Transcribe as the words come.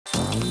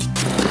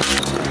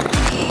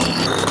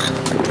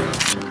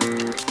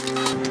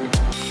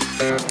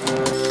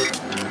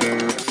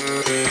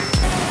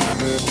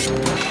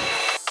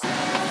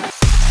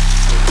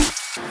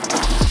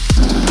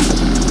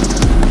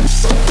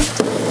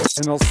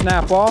And it'll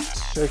snap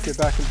off, shake it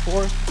back and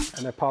forth,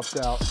 and it pops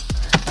out.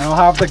 And I'll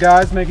have the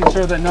guys making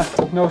sure that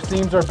no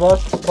seams are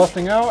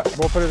busting out.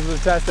 We'll put it to the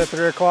test at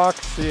 3 o'clock,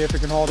 see if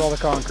it can hold all the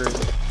concrete.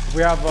 If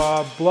we have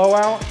a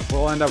blowout,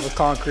 we'll end up with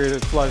concrete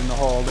that's flooding the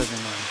whole living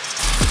room.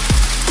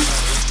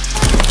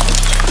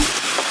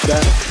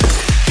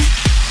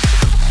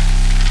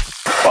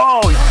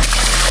 Oh!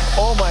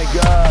 Oh my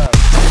God!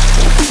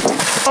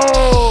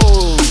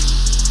 Oh!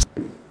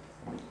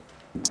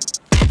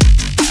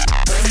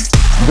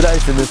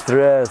 Bryce in the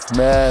stress,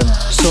 man.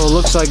 So it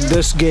looks like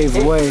this gave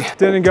way.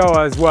 Didn't go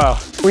as well.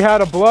 We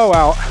had a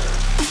blowout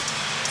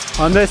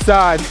on this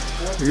side.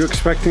 Are you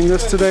expecting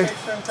this today?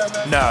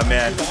 No,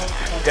 man,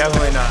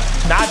 definitely not.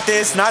 Not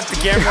this, not the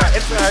camera.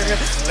 It's not good.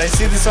 I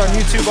see this on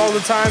YouTube all the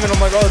time, and I'm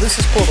like, oh, this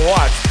is cool to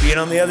watch. Being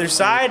on the other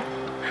side,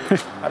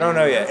 I don't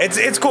know yet.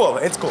 It's cool.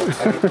 It's cool.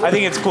 I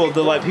think it's cool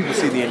to let people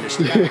see the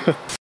industry.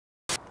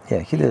 Yeah,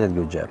 he did a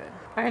good job.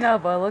 I know,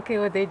 but look at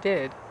what they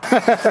did.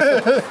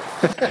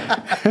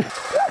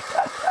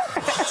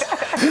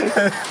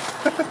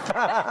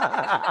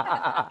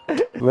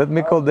 Let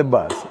me call the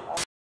bus.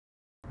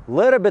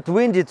 Little bit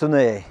windy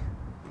today.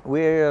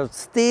 We're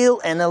still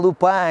in a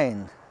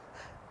lupine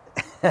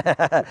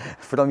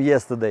from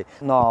yesterday.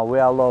 No, we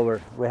are lower.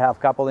 We have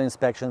couple of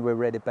inspections we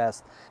already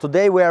passed.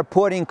 Today we are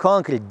pouring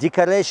concrete,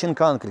 decoration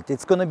concrete.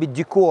 It's gonna be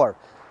decor.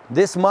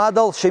 This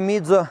model,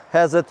 Shimizu,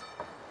 has it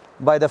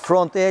by the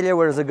front area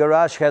where the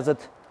garage has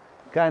it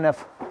kind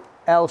of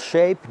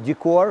L-shaped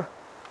decor,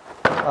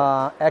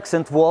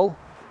 accent wall.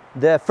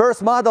 The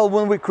first model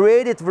when we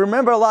created,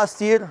 remember last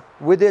year,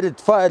 we did it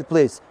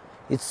Fireplace.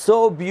 It's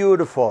so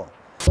beautiful.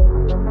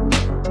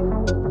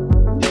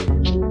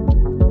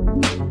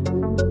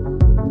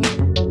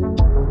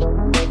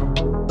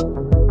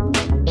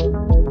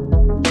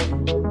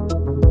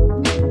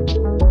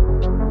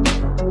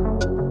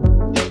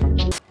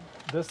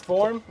 This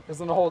form is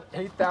gonna hold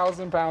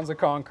 8,000 pounds of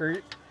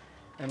concrete.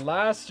 And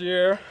last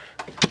year,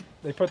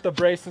 they put the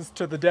braces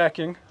to the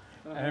decking.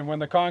 And when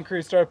the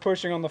concrete started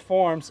pushing on the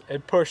forms,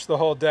 it pushed the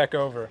whole deck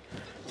over.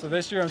 So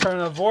this year I'm trying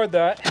to avoid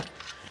that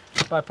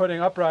by putting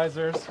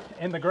uprisers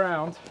in the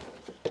ground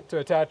to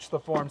attach the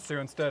forms to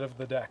instead of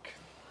the deck.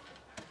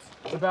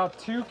 It's about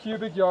 2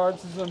 cubic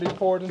yards is going to be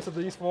poured into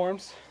these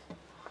forms,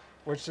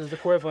 which is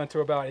equivalent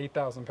to about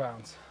 8,000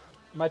 pounds.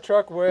 My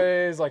truck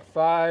weighs like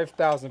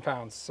 5,000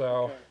 pounds,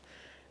 so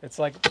it's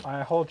like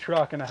a whole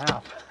truck and a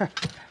half.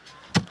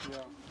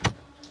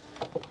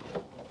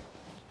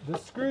 The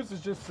screws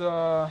is just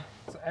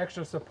it's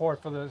extra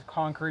support for the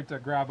concrete to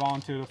grab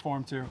onto, to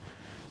form to.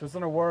 So it's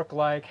going to work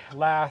like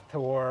lath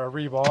or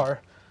rebar.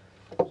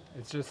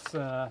 It's just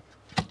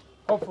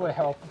hopefully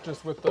help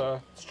just with the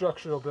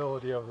structural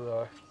ability of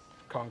the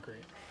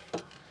concrete.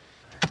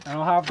 And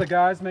I'll have the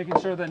guys making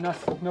sure that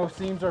no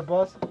seams are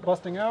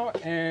busting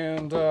out,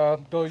 and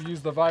they'll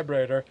use the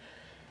vibrator.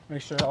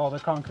 Make sure all the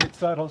concrete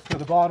settles to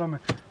the bottom,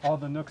 all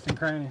the nooks and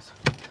crannies.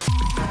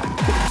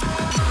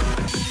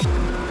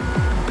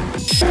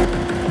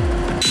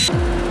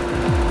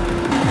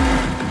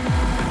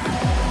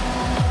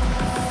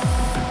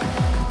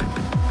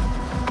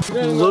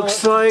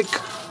 Looks like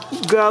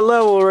got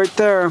level right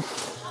there.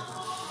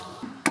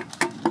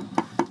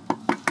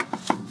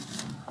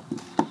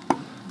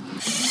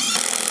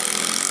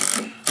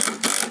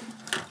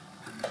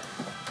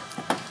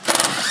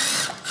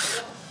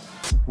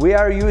 We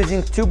are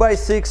using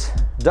 2x6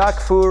 duck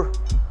fur,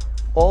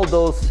 all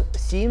those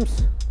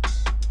seams.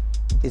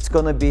 It's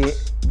gonna be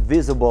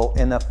visible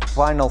in a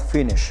final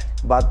finish,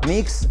 but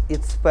mix,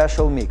 it's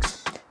special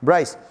mix.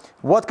 Bryce,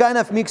 what kind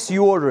of mix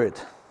you ordered?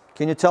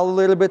 Can you tell a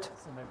little bit?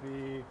 It's gonna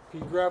be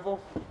pea gravel.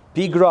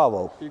 Pea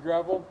gravel. Pea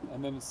gravel,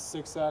 and then it's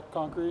 6 sack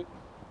concrete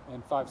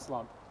and 5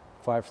 slump.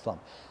 5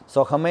 slump.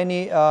 So how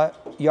many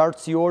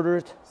yards you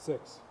ordered?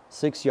 6.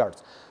 6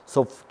 yards.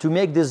 So to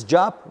make this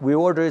job, we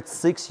ordered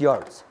 6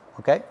 yards,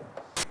 okay?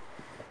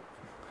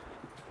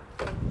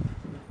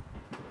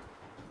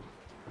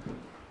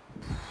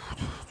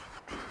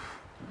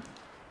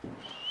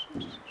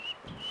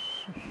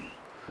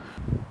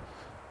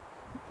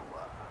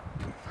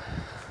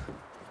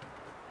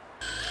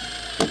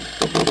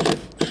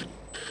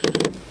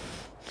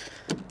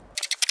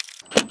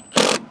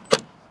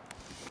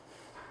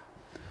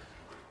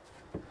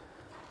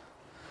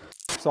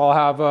 So I'll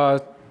have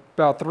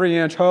about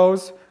 3-inch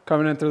hose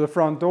coming in through the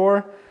front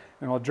door,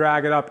 and I'll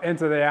drag it up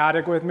into the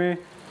attic with me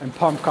and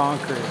pump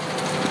concrete.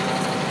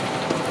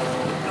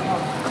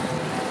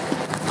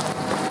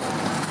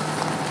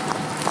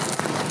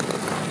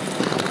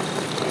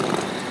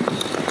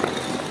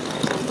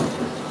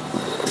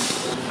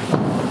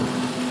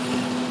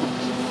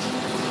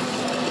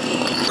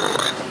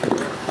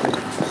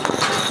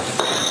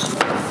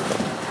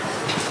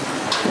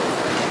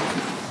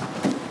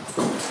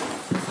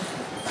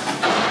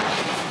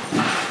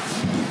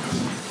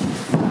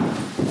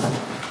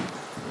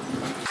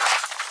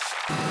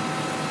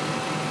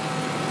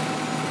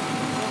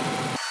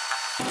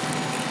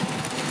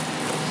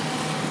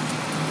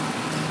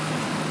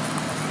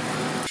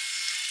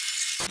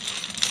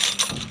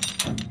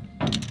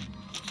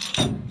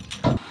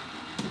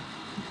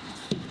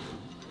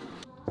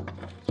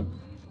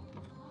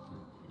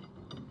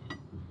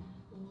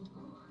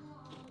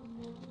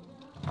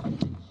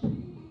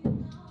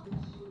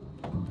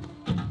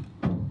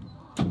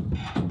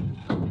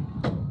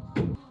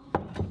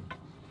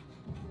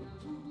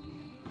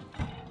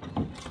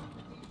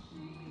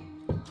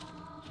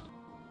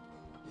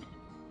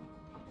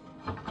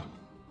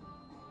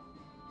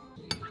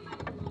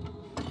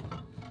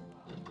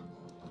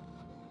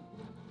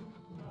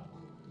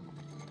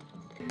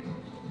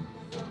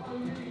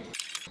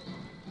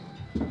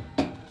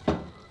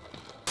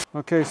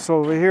 Okay, so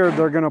over here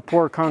they're gonna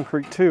pour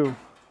concrete too.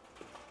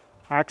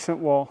 Accent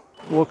wall.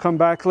 We'll come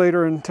back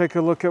later and take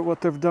a look at what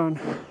they've done.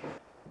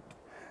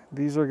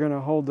 These are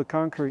gonna hold the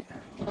concrete.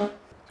 So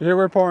here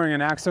we're pouring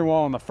an accent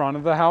wall in the front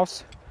of the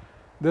house.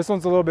 This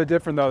one's a little bit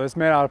different though. It's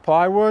made out of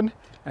plywood,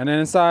 and then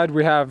inside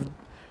we have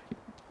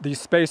these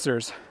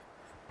spacers.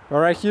 But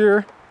right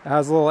here it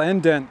has a little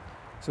indent.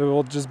 So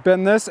we'll just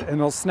bend this and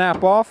it'll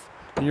snap off,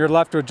 and you're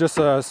left with just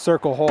a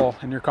circle hole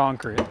in your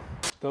concrete.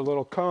 The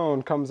little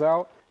cone comes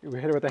out. We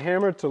hit it with a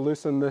hammer to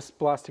loosen this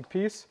plastic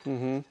piece,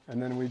 and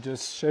then we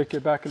just shake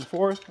it back and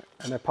forth,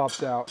 and it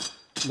pops out,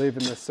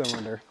 leaving this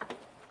cylinder.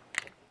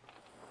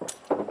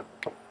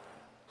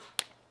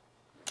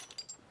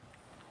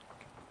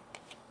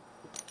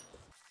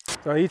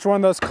 So each one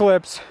of those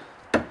clips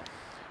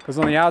goes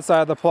on the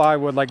outside of the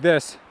plywood like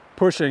this,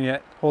 pushing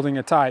it, holding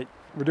it tight.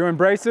 We're doing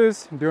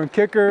braces, doing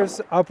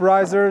kickers,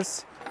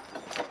 uprisers,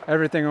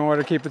 everything in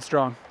order to keep it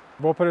strong.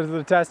 We'll put it to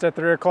the test at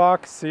 3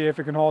 o'clock, see if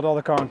it can hold all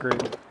the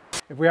concrete.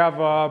 If we have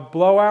a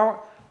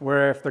blowout,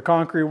 where if the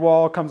concrete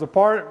wall comes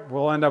apart,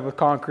 we'll end up with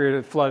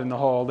concrete flooding the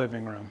whole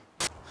living room.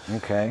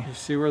 Okay. You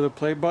see where the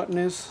play button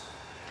is?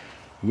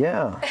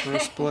 Yeah.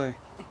 Press play.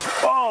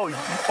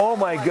 Oh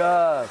my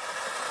God.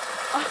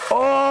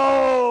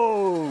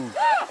 Oh!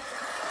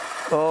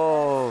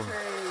 Oh!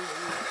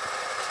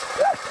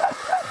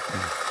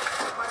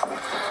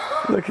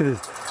 Look at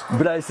this.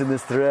 Bryson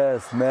is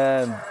stressed,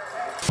 man.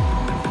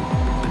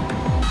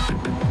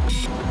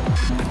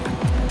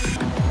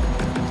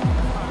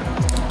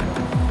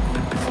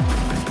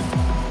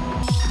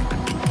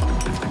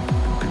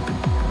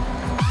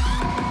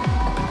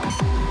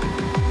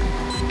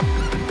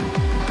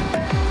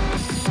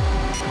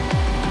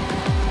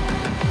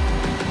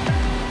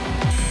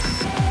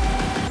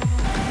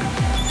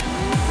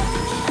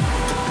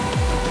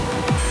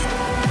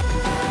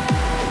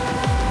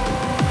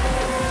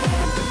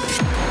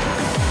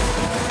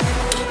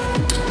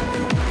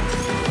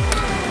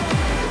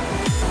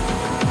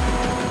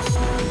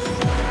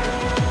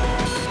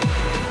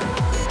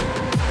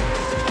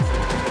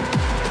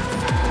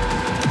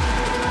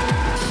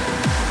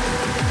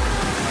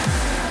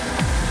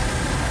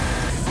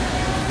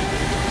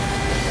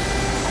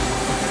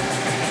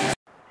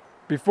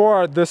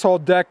 Before, this whole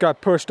deck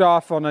got pushed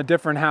off on a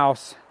different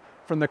house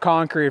from the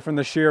concrete, from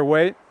the sheer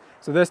weight.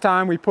 So this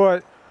time we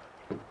put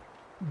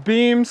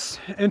beams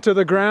into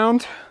the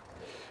ground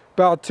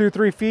about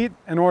 2-3 feet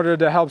in order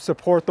to help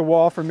support the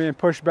wall from being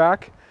pushed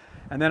back.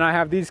 And then I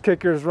have these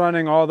kickers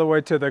running all the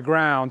way to the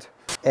ground.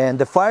 And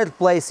the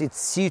fireplace, it's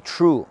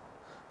see-through.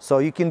 So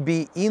you can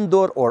be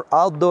indoor or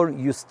outdoor,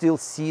 you still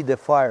see the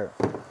fire,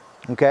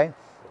 okay?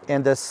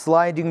 And the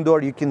sliding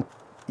door, you can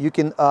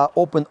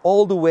open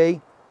all the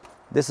way.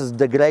 This is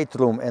the great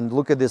room, and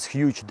look at this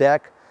huge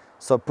deck.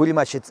 So pretty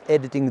much it's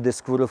editing the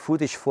square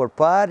footage for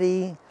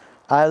party.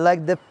 I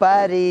like the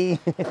party.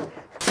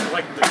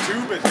 Like the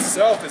tube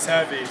itself is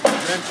heavy, and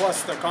then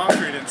plus the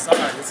concrete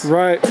inside. It's,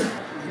 Right.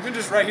 even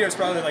just right here, it's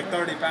probably like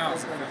 30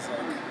 pounds. It feels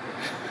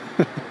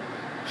like.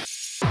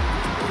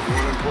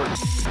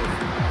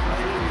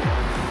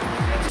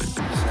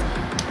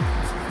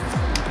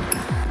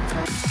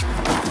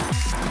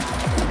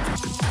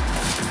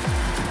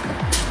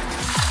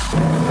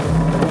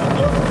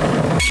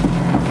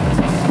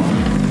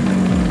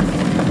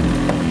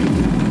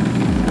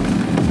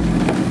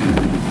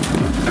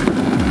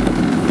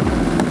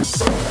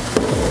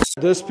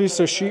 This piece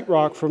of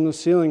sheetrock from the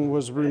ceiling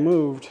was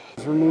removed.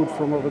 It's removed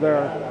from over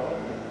there.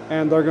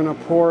 And they're gonna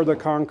pour the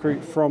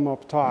concrete from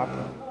up top.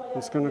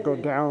 It's gonna go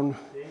down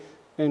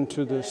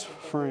into this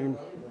frame.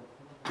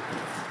 You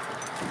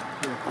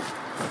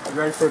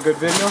ready for a good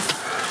video?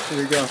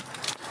 Here we go.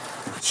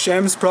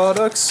 Shem's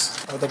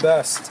products are the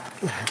best.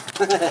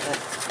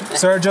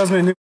 Sarah chose me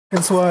a new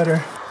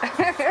sweater.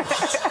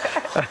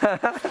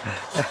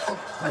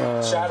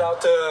 Shout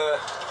out to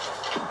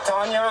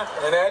Tanya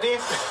and Eddie.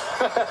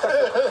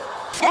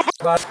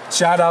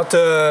 Shout out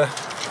to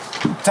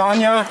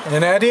Tanya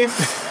and Eddie.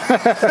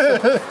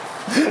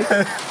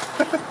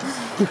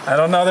 I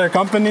don't know their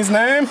company's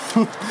name.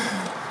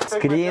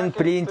 Screen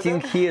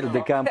printing here,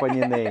 the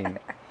company name.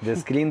 The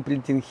screen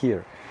printing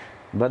here.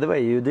 By the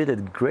way, you did a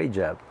great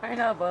job. I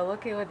know, but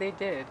look at what they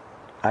did.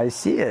 I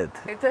see it.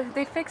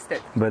 They fixed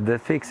it. But they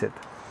fix it.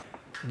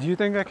 Do you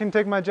think I can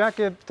take my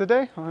jacket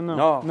today? Oh, no.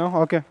 No. No?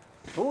 Okay.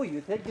 Oh, you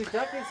take your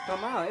jackets,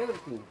 come out,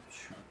 everything.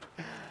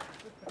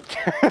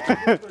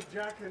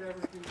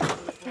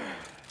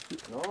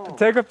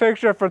 Take a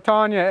picture for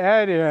Tanya,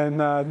 Eddie,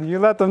 and you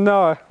let them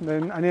know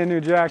I need a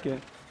new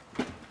jacket.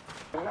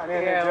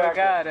 Yeah, we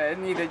got it.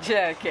 I need a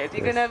jacket.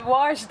 You're gonna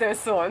wash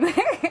this one.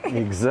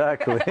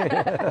 Exactly.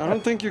 I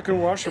don't think you can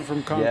wash it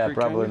from concrete. Yeah, can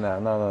probably you?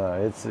 not. No.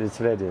 It's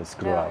ready to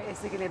screw No, up.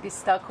 is it gonna be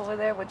stuck over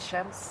there with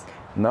Shem's?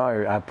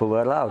 No, I pull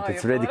it out. Oh,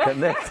 It's you ready pull it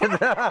connected.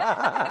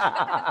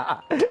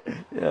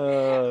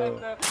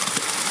 Yeah.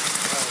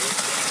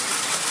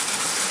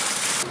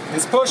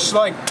 It's pushed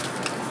like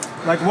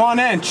 1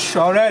 inch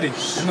already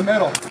in the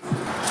middle.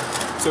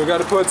 So we got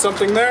to put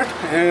something there,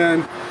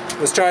 and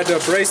let's try to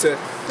brace it.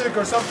 Stick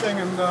or something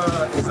in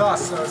the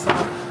exhaust so it's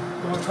not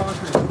going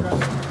concrete.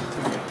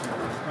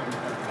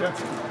 Okay.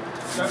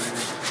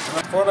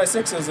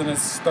 4x6s and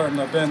it's starting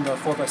to bend the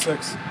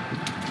 4x6.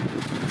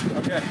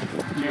 Okay.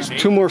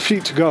 2 more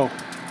feet to go,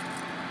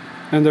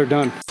 and they're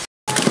done.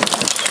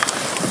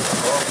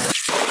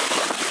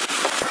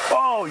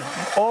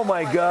 Oh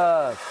my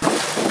God.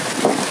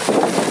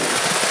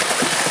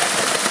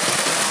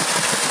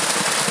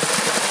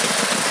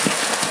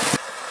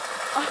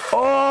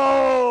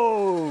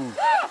 Oh!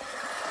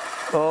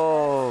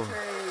 Oh!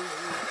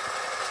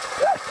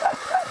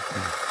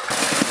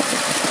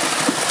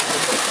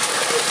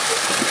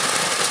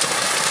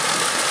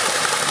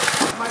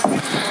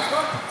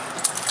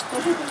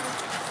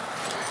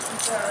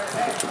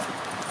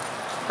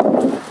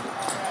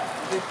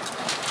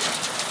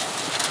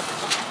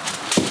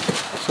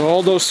 So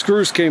all those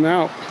screws came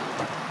out.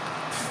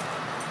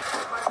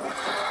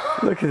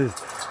 Look at this.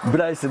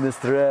 Bryce in the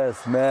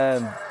stress,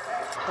 man.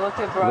 Look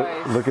at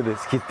Bryce. Look at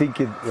this. He's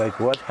thinking, like,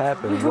 what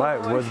happened? Why?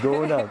 What's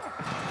going on?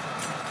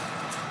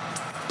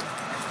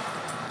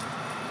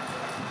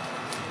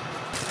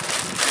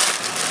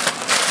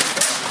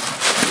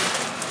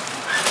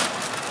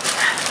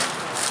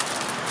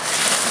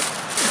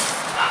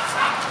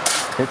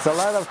 It's a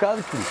lot of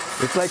concrete.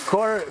 It's like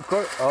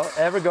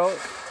ever go,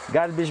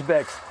 garbage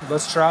bags.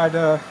 Let's try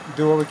to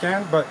do what we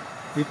can, but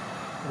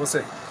we'll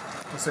see.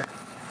 We'll see.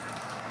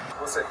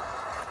 We'll see.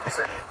 We'll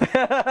see.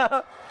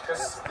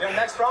 Because the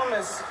next problem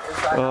is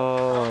I have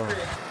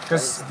concrete.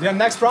 Because the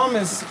next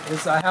problem is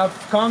I have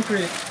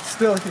concrete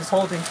still he's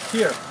holding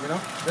here, you know,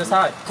 this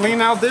high.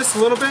 Clean out this a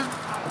little bit,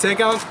 take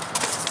out,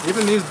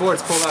 even these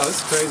boards pull out,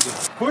 it's crazy.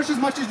 Push as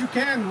much as you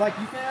can, like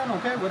you can,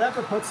 okay,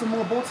 whatever, put some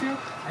more bolts here,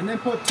 and then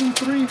put 2,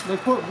 3,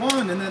 like put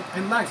 1, and then,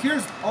 and like,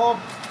 here's all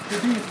the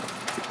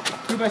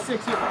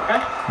 2x6 here,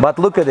 okay? But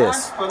look at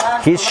this.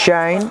 He's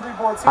shine.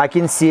 I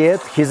can see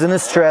it. He's in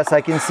stress.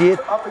 I can see it.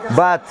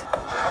 But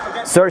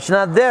Serge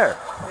not there.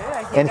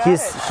 And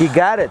he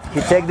got it.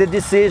 He take the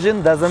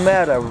decision. Doesn't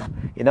matter.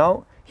 You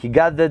know, he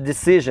got the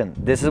decision.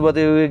 This is what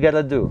we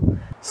gotta do.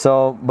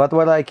 So, but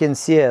what I can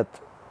see it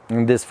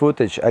in this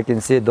footage, I can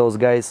see those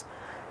guys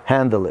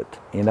handle it.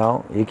 You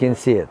know, you can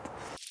see it.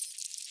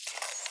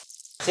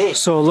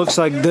 So it looks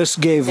like this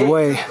gave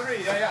way.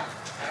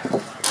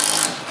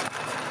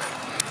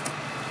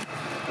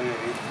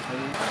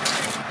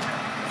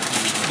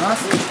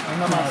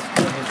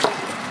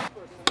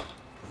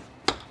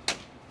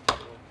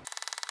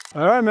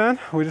 All right, man,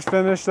 we just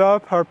finished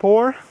up our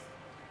pour.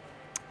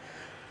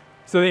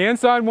 So the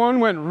inside one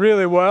went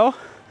really well.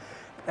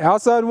 The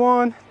outside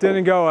one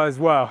didn't go as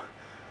well.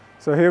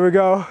 So here we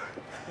go.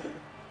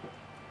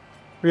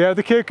 We have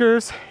the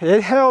kickers.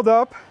 It held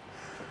up,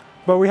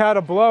 but we had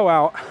a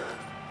blowout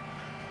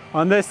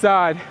on this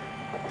side.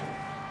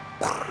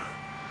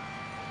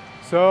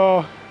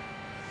 So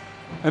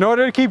in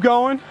order to keep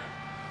going,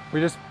 we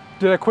just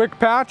did a quick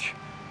patch,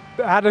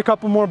 added a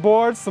couple more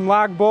boards, some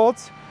lag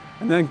bolts,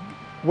 and then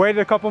waited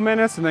a couple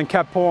minutes and then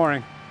kept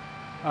pouring.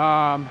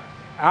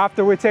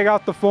 After we take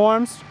out the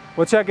forms,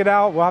 we'll check it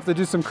out. We'll have to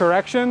do some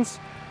corrections.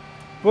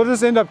 We'll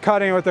just end up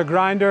cutting it with a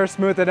grinder,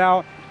 smooth it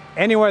out.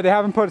 Anyway, they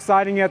haven't put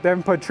siding yet, they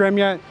haven't put trim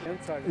yet.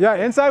 Yeah,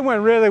 inside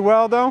went really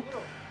well though.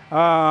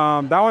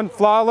 That one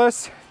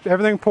flawless,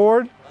 everything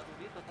poured.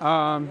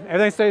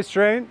 Everything stayed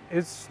straight.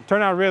 It's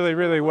turned out really,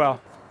 really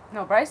well.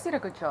 No, Bryce did a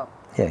good job.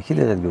 Yeah, he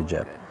did a good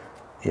job.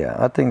 Yeah,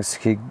 I think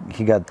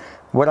he got,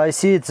 what I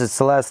see it's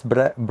the last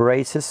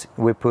braces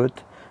we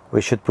put. We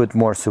should put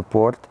more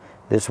support.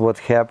 This is what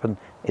happened,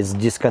 is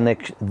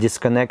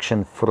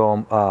disconnection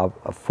from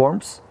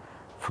forms,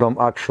 from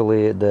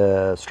actually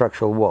the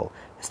structural wall.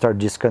 Start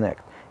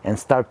disconnect and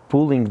start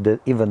pulling the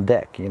even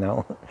deck, you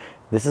know.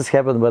 This has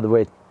happened, by the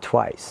way,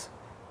 twice.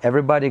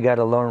 Everybody got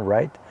to learn,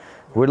 right?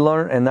 We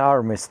learn in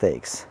our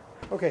mistakes.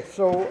 Okay,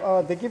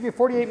 so they give you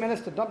 48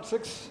 minutes to dump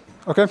 6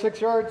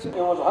 yards. It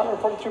was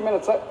 142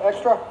 minutes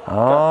extra.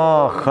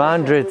 Oh,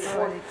 hundreds.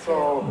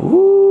 So,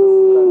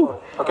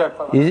 Okay.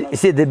 You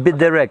see, they beat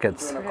the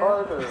records.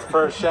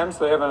 For Shems,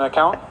 they have an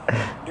account.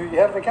 do you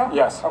have an account?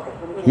 Yes. Okay.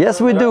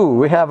 Yes, we do.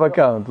 We have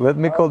account. Let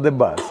me call the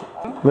boss.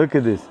 Look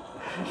at this.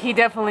 He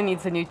definitely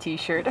needs a new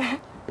t-shirt.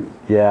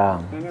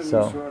 Yeah,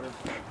 so.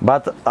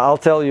 But I'll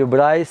tell you,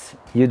 Bryce,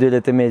 you did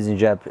an amazing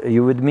job.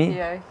 You with me?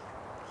 Yeah,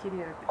 he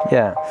did.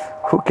 Yeah.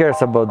 Who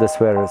cares about the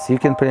sweaters? You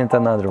can print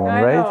another one,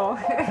 I right? know.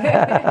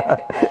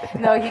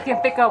 No, he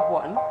can pick up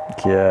one.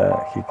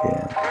 Yeah, he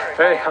can.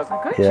 Hey,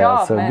 Good Yeah,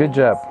 job, so man. good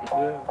job.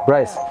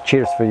 Bryce,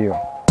 cheers for you.